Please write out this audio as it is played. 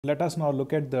Let us now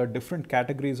look at the different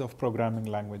categories of programming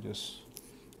languages.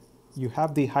 You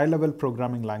have the high-level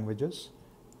programming languages.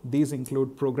 These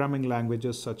include programming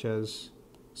languages such as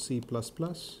C++,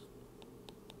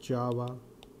 Java,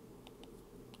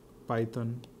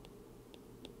 Python,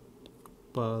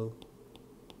 Perl.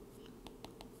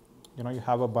 You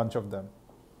have a bunch of them.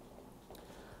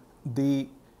 The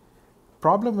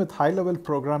problem with high-level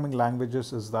programming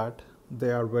languages is that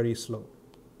they are very slow.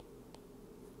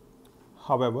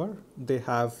 However, they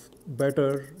have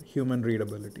better human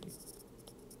readability.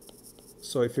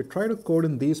 So if you try to code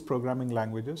in these programming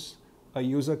languages, a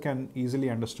user can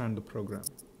easily understand the program.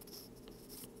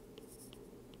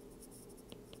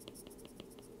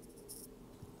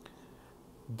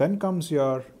 Then comes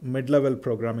your mid-level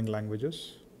programming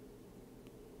languages.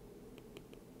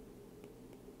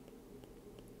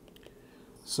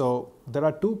 So there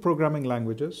are two programming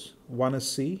languages. One is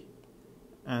C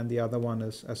and the other one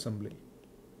is assembly.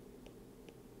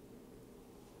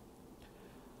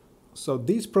 So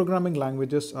these programming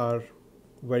languages are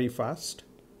very fast,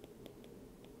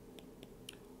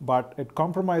 but it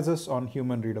compromises on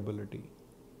human readability.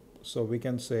 So we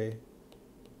can say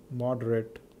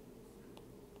moderate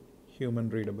human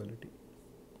readability.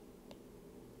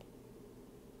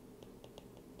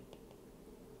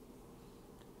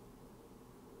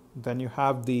 Then you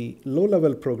have the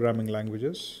low-level programming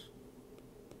languages,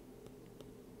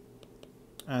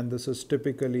 and this is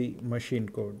typically machine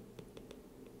code.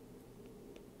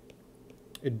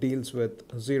 It deals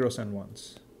with zeros and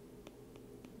ones.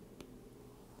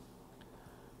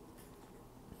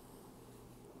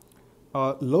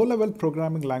 Low-level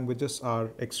programming languages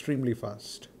are extremely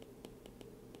fast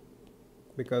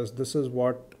because this is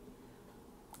what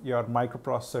your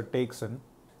microprocessor takes in,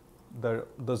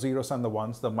 the zeros and the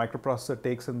ones. The microprocessor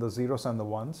takes in the zeros and the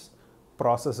ones,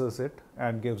 processes it,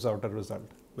 and gives out a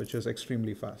result, which is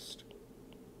extremely fast.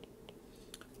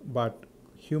 But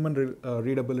human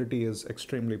readability is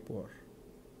extremely poor.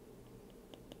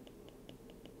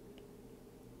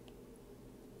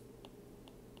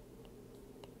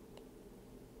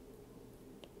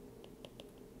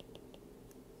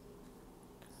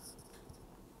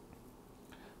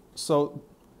 So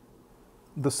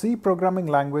the C programming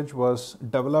language was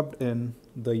developed in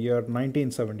the year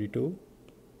 1972.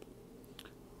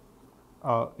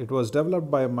 It was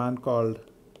developed by a man called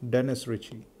Dennis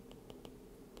Ritchie.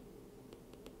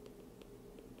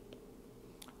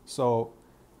 So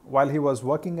while he was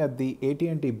working at the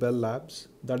AT&T Bell Labs,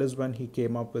 that is when he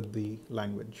came up with the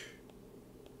language.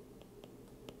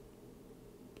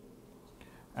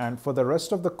 And for the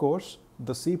rest of the course,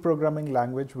 the C programming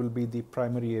language will be the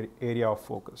primary area of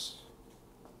focus.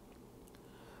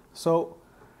 So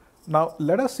now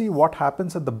let us see what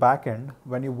happens at the back end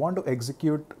when you want to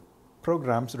execute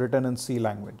programs written in C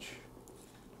language.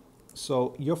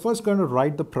 So you're first going to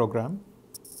write the program.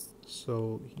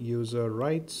 So user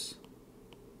writes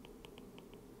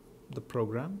the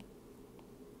program.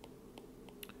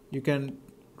 You can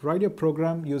write your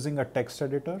program using a text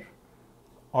editor.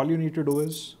 All you need to do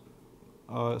is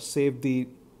save the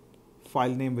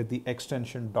file name with the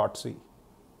extension .c.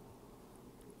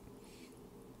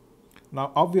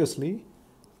 Now obviously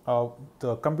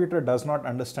the computer does not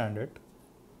understand it.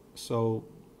 So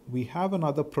we have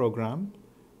another program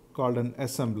called an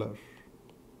assembler.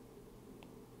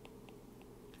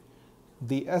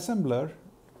 The assembler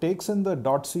takes in the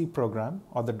 .c program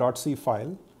or the .c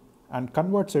file and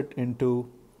converts it into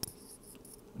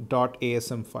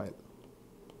 .asm file.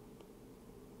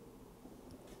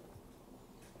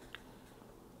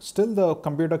 Still the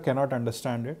computer cannot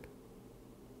understand it.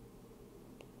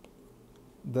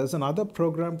 There's another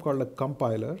program called a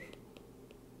compiler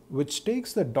which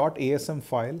takes the .asm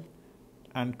file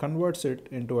and converts it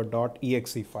into a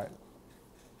 .exe file.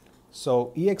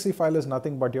 So exe file is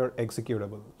nothing but your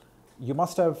executable. You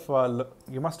must have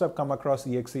come across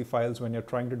exe files when you're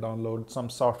trying to download some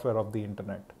software off the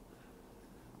internet.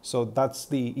 So that's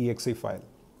the exe file.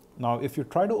 Now, if you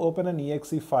try to open an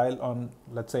exe file on,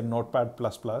 let's say, Notepad++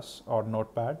 or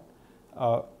Notepad,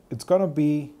 it's going to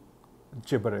be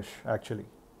gibberish actually.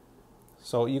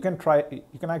 So you can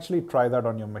actually try that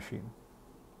on your machine.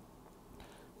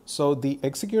 So the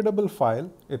executable file,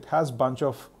 it has a bunch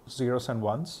of zeros and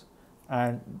ones,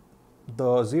 and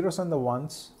the zeros and the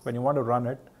ones, when you want to run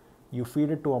it, you feed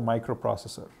it to a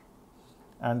microprocessor,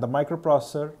 and the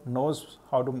microprocessor knows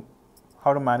how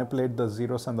to manipulate the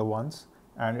zeros and the ones,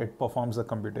 and it performs the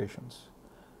computations.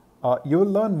 You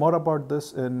will learn more about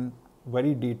this in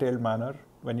very detailed manner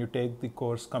when you take the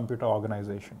course Computer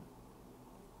Organization.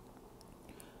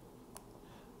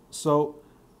 So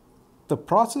The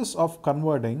process of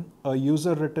converting a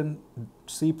user-written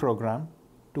C program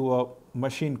to a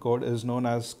machine code is known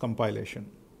as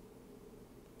compilation.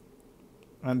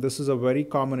 And this is a very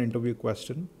common interview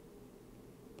question.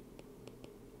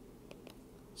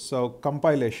 So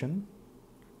compilation,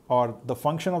 or the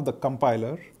function of the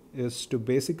compiler, is to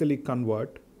basically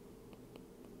convert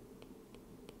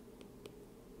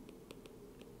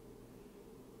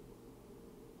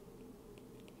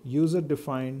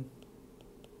user-defined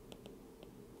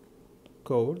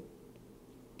code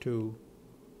to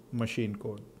machine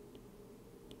code.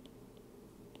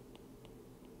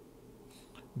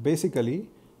 Basically,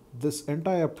 this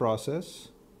entire process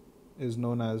is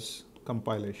known as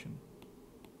compilation.